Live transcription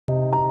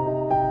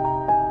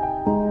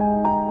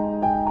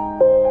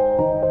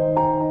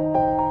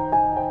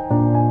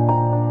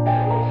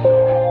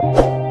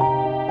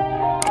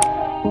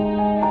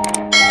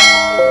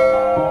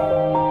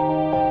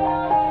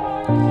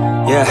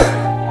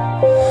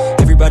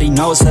Everybody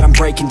knows that I'm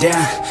breaking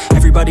down.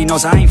 Everybody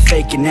knows I ain't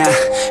faking now.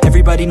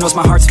 Everybody knows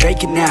my heart's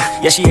vacant now.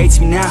 Yeah, she hates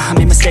me now, I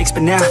made mistakes,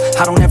 but now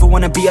I don't ever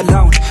wanna be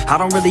alone. I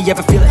don't really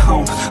ever feel at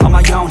home. On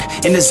my own,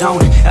 in the zone,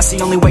 that's the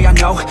only way I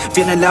know.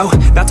 Feeling low,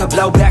 about to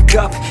blow back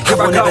up. Here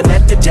I won't ever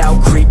let the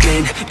doubt creep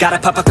in. Gotta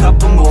pop a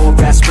couple more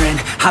aspirin.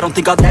 I don't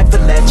think I'll ever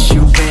let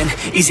you in.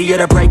 Easier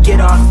to break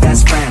it off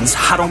best friends.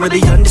 I don't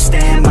really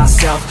understand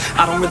myself.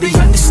 I don't really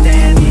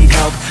understand, need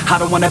help. I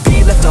don't wanna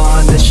be left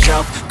on the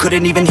shelf.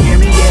 Couldn't even hear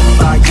me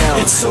if I yelled.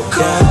 It's so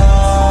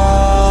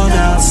cold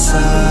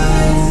outside.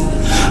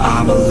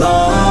 I'm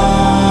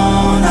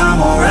alone,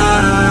 I'm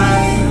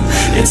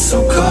alright. It's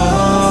so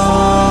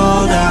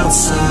cold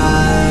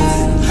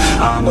outside.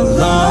 I'm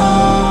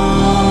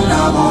alone,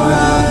 I'm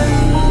alright.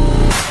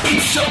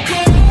 It's so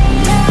cold.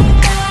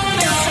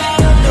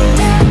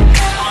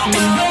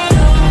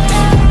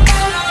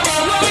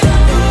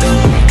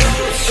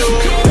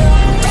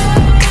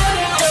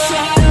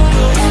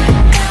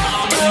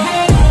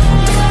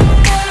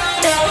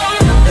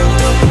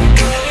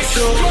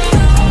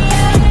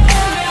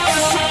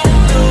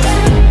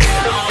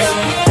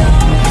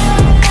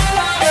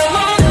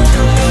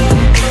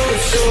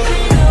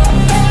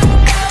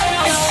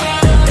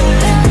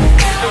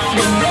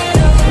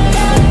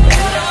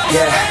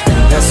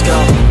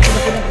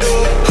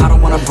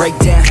 Break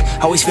down,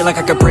 always feel like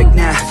I could break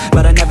now,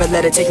 but I never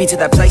let it take me to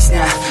that place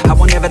now. I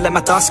won't ever let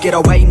my thoughts get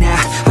away now.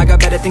 I got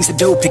better things to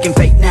do, picking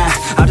fate now.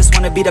 I just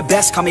wanna be the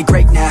best, call me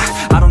great now.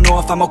 I don't know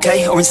if I'm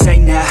okay or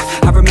insane now.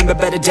 I remember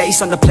better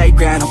days on the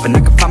playground, hoping I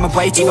can find my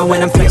way even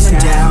when I'm feeling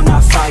down. I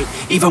fight,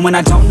 even when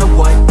I don't know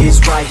what is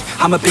right.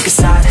 I'ma pick a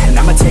side, and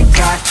I'ma take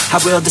pride. I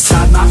will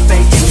decide my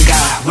fate, and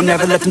God will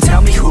never let them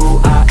tell me who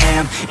I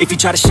am. If you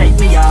try to shake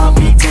me, I'll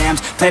be damned.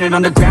 Planet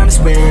on the ground is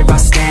where I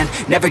stand.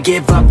 Never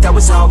give up, that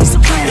was always the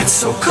plan. It's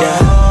so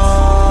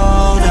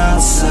cold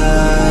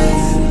outside.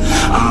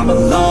 I'm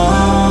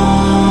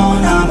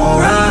alone, I'm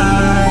alright.